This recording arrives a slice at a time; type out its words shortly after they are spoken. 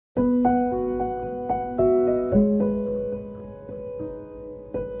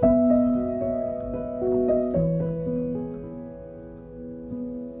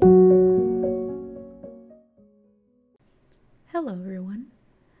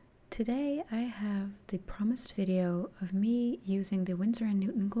Today I have the promised video of me using the Winsor and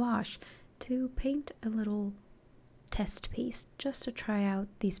Newton Gouache to paint a little test piece, just to try out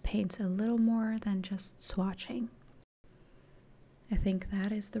these paints a little more than just swatching. I think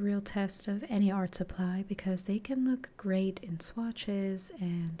that is the real test of any art supply, because they can look great in swatches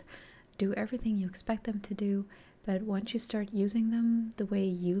and do everything you expect them to do, but once you start using them the way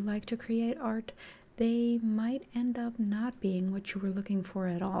you like to create art, they might end up not being what you were looking for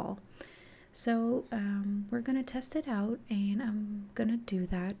at all. So we're gonna test it out, and I'm gonna do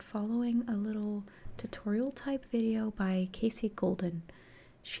that following a little tutorial type video by Kasey Golden.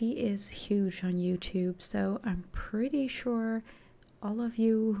 She is huge on YouTube, so I'm pretty sure all of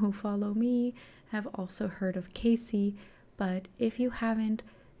you who follow me have also heard of Kasey, but if you haven't,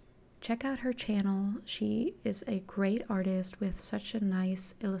 check out her channel. She is a great artist with such a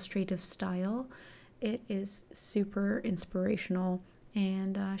nice illustrative style. It is super inspirational,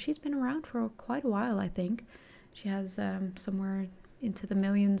 and she's been around for quite a while, I think. She has somewhere into the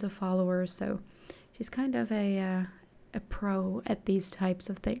millions of followers, so she's kind of a pro at these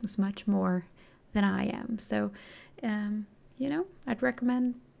types of things, much more than I am. So, you know, I'd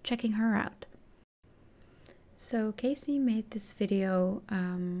recommend checking her out. So Kasey made this video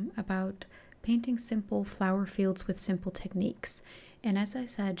about painting simple flower fields with simple techniques. And as I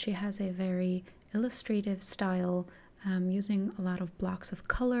said, she has a very illustrative style, using a lot of blocks of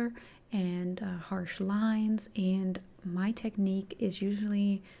color and harsh lines, and my technique is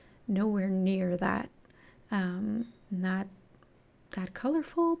usually nowhere near that. Not that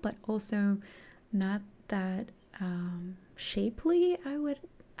colorful, but also not that shapely. I would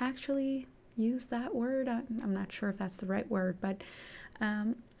actually use that word. I'm not sure if that's the right word, but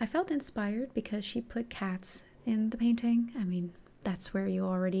I felt inspired because she put cats in the painting. I mean, that's where you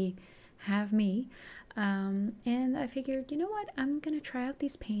already have me. And I figured, you know what, I'm gonna try out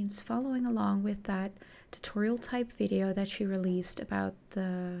these paints following along with that tutorial type video that she released about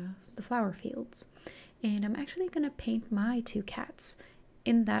the flower fields. And I'm actually gonna paint my two cats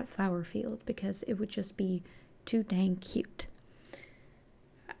in that flower field because it would just be too dang cute.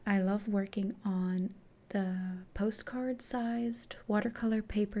 I love working on the postcard sized watercolor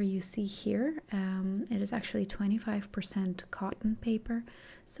paper you see here. It is actually 25% cotton paper,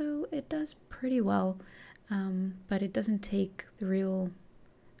 so it does pretty well, but it doesn't take the real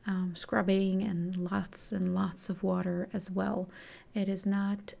scrubbing and lots of water as well. It is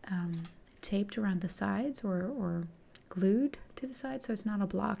not taped around the sides or glued to the side, so it's not a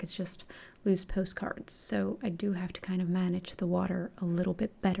block, it's just loose postcards. So I do have to kind of manage the water a little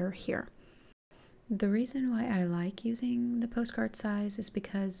bit better here. The reason why I like using the postcard size is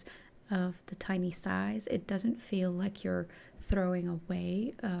because of the tiny size. It doesn't feel like you're throwing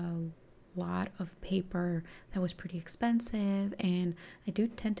away a lot of paper that was pretty expensive, and I do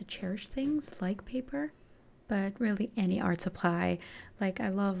tend to cherish things like paper, but really any art supply. Like, I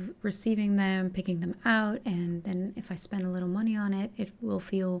love receiving them, picking them out, and then if I spend a little money on it, it will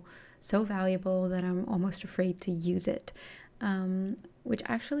feel so valuable that I'm almost afraid to use it. Which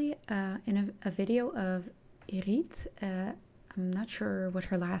actually, in a video of Irit, I'm not sure what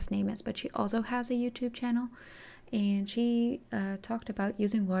her last name is, but she also has a YouTube channel, and she talked about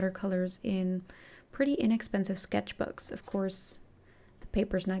using watercolors in pretty inexpensive sketchbooks. Of course, the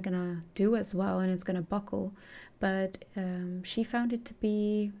paper's not gonna do as well and it's gonna buckle, but she found it to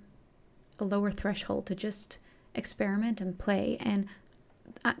be a lower threshold to just experiment and play, and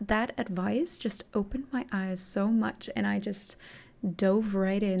that advice just opened my eyes so much, and I just dove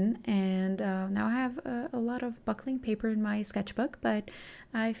right in, and now I have a lot of buckling paper in my sketchbook, but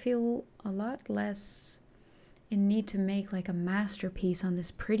I feel a lot less in need to make like a masterpiece on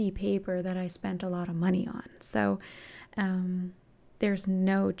this pretty paper that I spent a lot of money on. So there's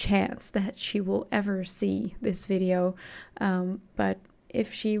no chance that she will ever see this video, but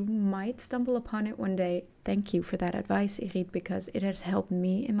if she might stumble upon it one day, thank you for that advice, Irit, because it has helped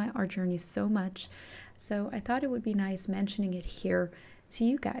me in my art journey so much. So I thought it would be nice mentioning it here to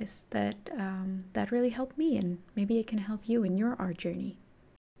you guys, that that really helped me, and maybe it can help you in your art journey.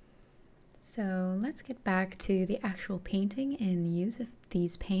 So let's get back to the actual painting and use of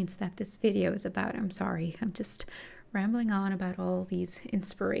these paints that this video is about. I'm sorry, I'm just rambling on about all these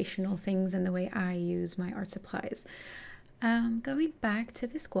inspirational things and the way I use my art supplies. Going back to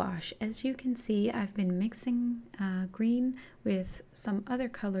this gouache, as you can see, I've been mixing green with some other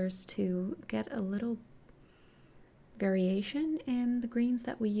colors to get a little variation in the greens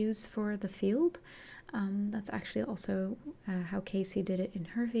that we use for the field. That's actually also how Kasey did it in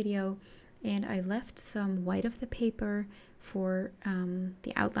her video, and I left some white of the paper for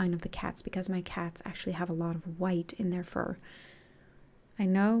the outline of the cats, because my cats actually have a lot of white in their fur. I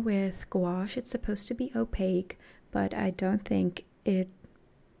know with gouache it's supposed to be opaque, but I don't think it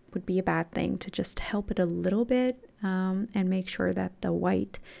would be a bad thing to just help it a little bit and make sure that the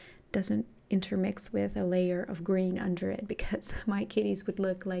white doesn't intermix with a layer of green under it, because my kitties would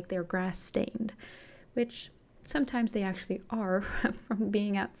look like they're grass stained, which sometimes they actually are from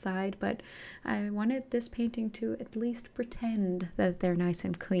being outside, but I wanted this painting to at least pretend that they're nice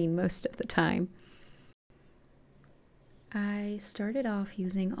and clean most of the time. I started off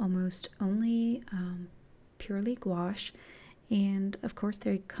using almost only purely gouache, and of course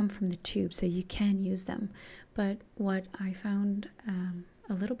they come from the tube, so you can use them. But what I found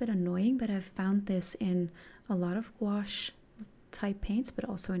a little bit annoying, but I've found this in a lot of gouache type paints, but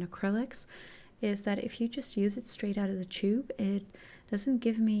also in acrylics, is that if you just use it straight out of the tube, it doesn't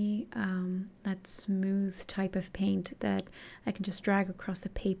give me that smooth type of paint that I can just drag across the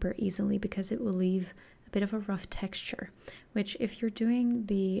paper easily, because it will leave a bit of a rough texture, which if you're doing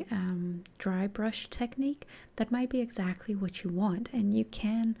the dry brush technique, that might be exactly what you want, and you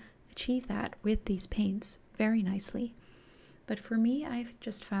can achieve that with these paints very nicely. But for me, I've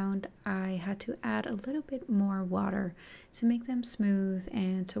just found I had to add a little bit more water to make them smooth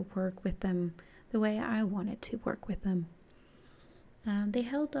and to work with them the way I wanted to work with them. They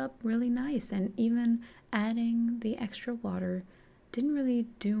held up really nice, and even adding the extra water didn't really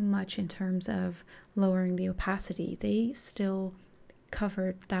do much in terms of lowering the opacity. They still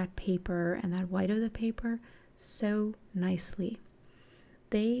covered that paper and that white of the paper so nicely.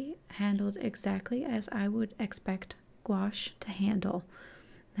 They handled exactly as I would expect gouache to handle.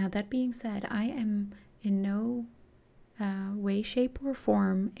 Now, that being said, I am in no way, shape, or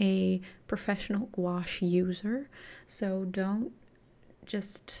form a professional gouache user, so don't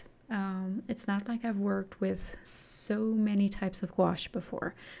just it's not like I've worked with so many types of gouache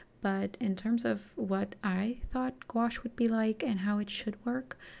before, but in terms of what I thought gouache would be like and how it should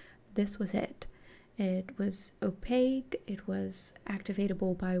work, this was it. It was opaque, it was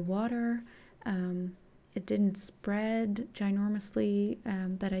activatable by water, it didn't spread ginormously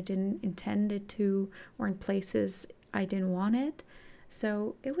that I didn't intend it to, or in places I didn't want it.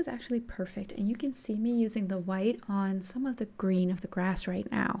 So it was actually perfect, and you can see me using the white on some of the green of the grass right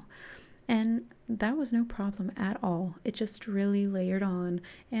now, and that was no problem at all. It just really layered on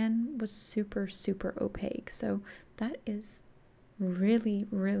and was super opaque, so that is really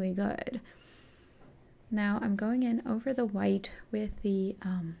good. Now I'm going in over the white with the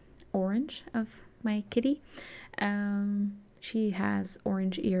orange of my kitty. She has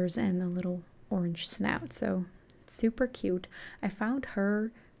orange ears and a little orange snout, so super cute. I found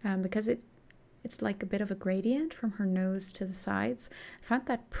her because it's like a bit of a gradient from her nose to the sides. I found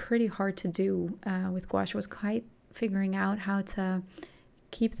that pretty hard to do with gouache. I was quite figuring out how to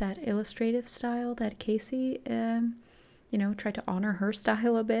keep that illustrative style that Kasey tried to honor her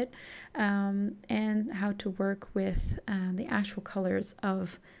style a bit, and how to work with the actual colors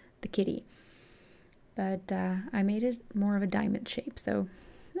of the kitty. But I made it more of a diamond shape, so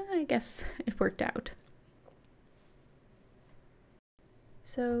I guess it worked out.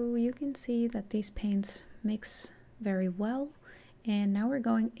 So you can see that these paints mix very well, and now we're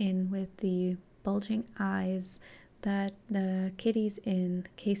going in with the bulging eyes that the kitties in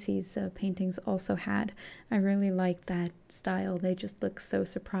Kasey's paintings also had. I really like that style. They just look so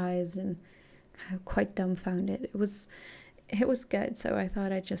surprised and quite dumbfounded. It was good, so I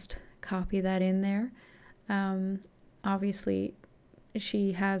thought I'd just copy that in there. Obviously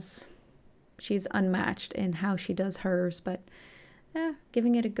she's unmatched in how she does hers, but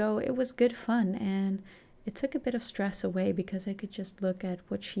giving it a go, it was good fun, and it took a bit of stress away because I could just look at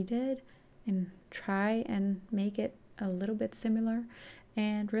what she did and try and make it a little bit similar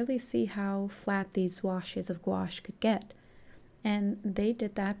and really see how flat these washes of gouache could get. And they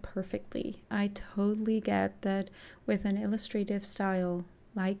did that perfectly. I totally get that with an illustrative style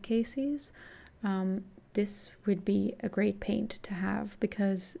like Kasey's, this would be a great paint to have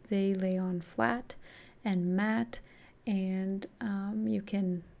because they lay on flat and matte, and you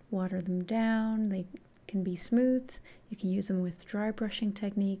can water them down. They can be smooth. You can use them with dry brushing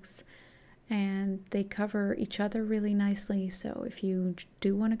techniques, and they cover each other really nicely. So if you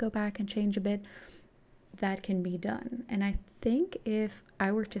do want to go back and change a bit, that can be done. And I think if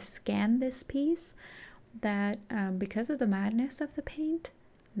I were to scan this piece, that because of the madness of the paint,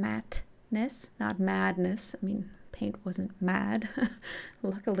 matteness, not madness, I mean, paint wasn't mad,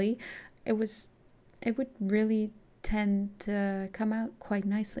 luckily, it would really tend to come out quite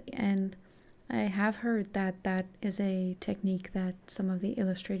nicely. And I have heard that that is a technique that some of the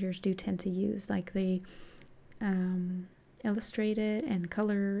illustrators do tend to use, like they illustrate it and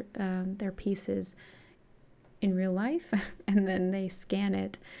color their pieces in real life and then they scan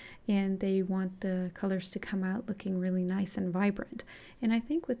it and they want the colors to come out looking really nice and vibrant. And I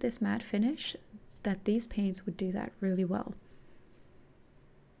think with this matte finish that these paints would do that really well.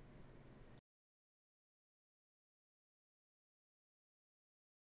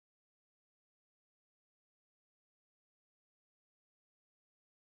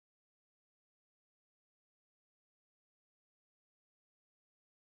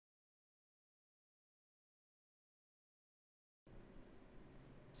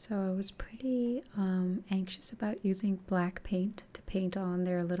 So I was pretty anxious about using black paint to paint on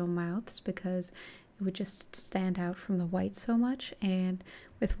their little mouths because it would just stand out from the white so much, and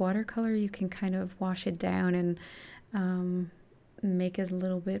with watercolor you can kind of wash it down and make it a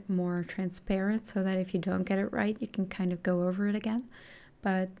little bit more transparent so that if you don't get it right you can kind of go over it again.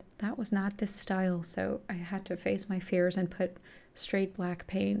 But that was not this style, so I had to face my fears and put straight black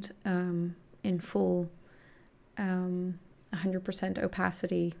paint in full 100%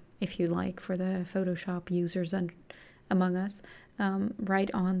 opacity, if you like, for the Photoshop users and among us, right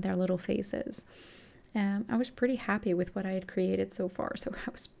on their little faces. I was pretty happy with what I had created so far, so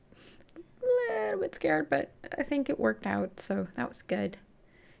I was a little bit scared, but I think it worked out, so that was good.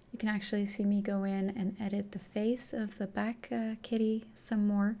 You can actually see me go in and edit the face of the back kitty some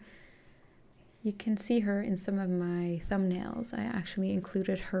more. You can see her in some of my thumbnails. I actually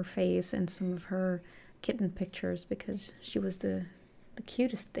included her face in some of her kitten pictures because she was the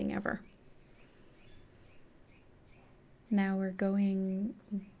cutest thing ever. Now we're going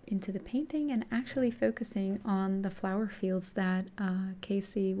into the painting and actually focusing on the flower fields that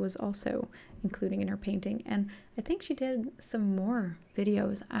Kasey was also including in her painting. And I think she did some more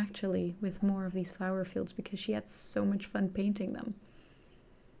videos actually with more of these flower fields because she had so much fun painting them.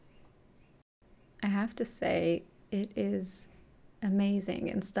 I have to say, it is amazing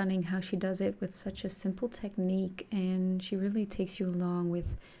and stunning how she does it with such a simple technique, and she really takes you along with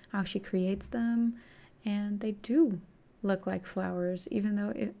how she creates them, and they do look like flowers, even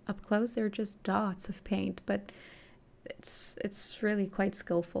though up close they're just dots of paint, but it's really quite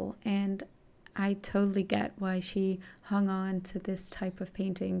skillful. And I totally get why she hung on to this type of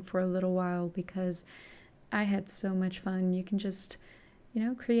painting for a little while, because I had so much fun. You can just, you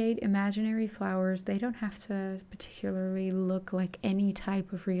know, create imaginary flowers. They don't have to particularly look like any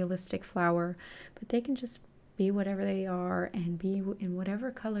type of realistic flower, but they can just be whatever they are and be in whatever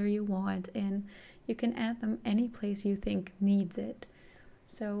color you want, and you can add them any place you think needs it.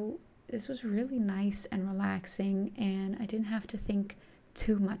 So this was really nice and relaxing, and I didn't have to think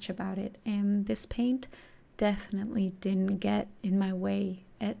too much about it. And this paint definitely didn't get in my way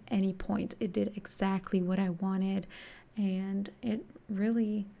at any point. It did exactly what I wanted, and it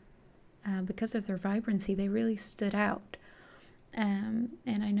really, because of their vibrancy, they really stood out. And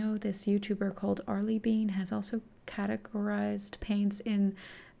I know this YouTuber called arleebean has also categorized paints in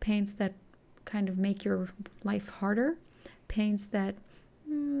paints that kind of make your life harder, paints that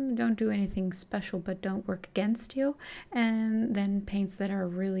don't do anything special but don't work against you, and then paints that are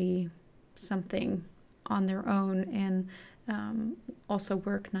really something on their own and also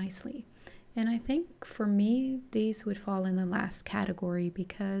work nicely. And I think for me, these would fall in the last category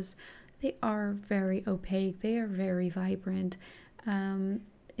because they are very opaque, they are very vibrant.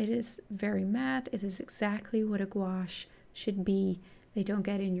 It is very matte, it is exactly what a gouache should be. They don't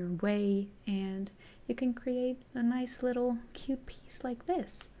get in your way, and you can create a nice little cute piece like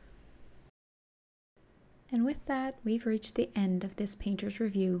this. And with that, we've reached the end of this painter's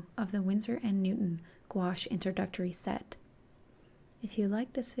review of the Winsor and Newton Gouache introductory set. If you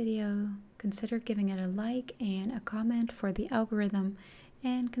like this video, consider giving it a like and a comment for the algorithm,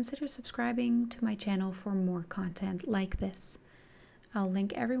 and consider subscribing to my channel for more content like this. I'll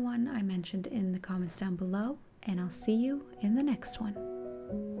link everyone I mentioned in the comments down below, and I'll see you in the next one.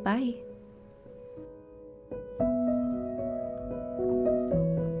 Bye!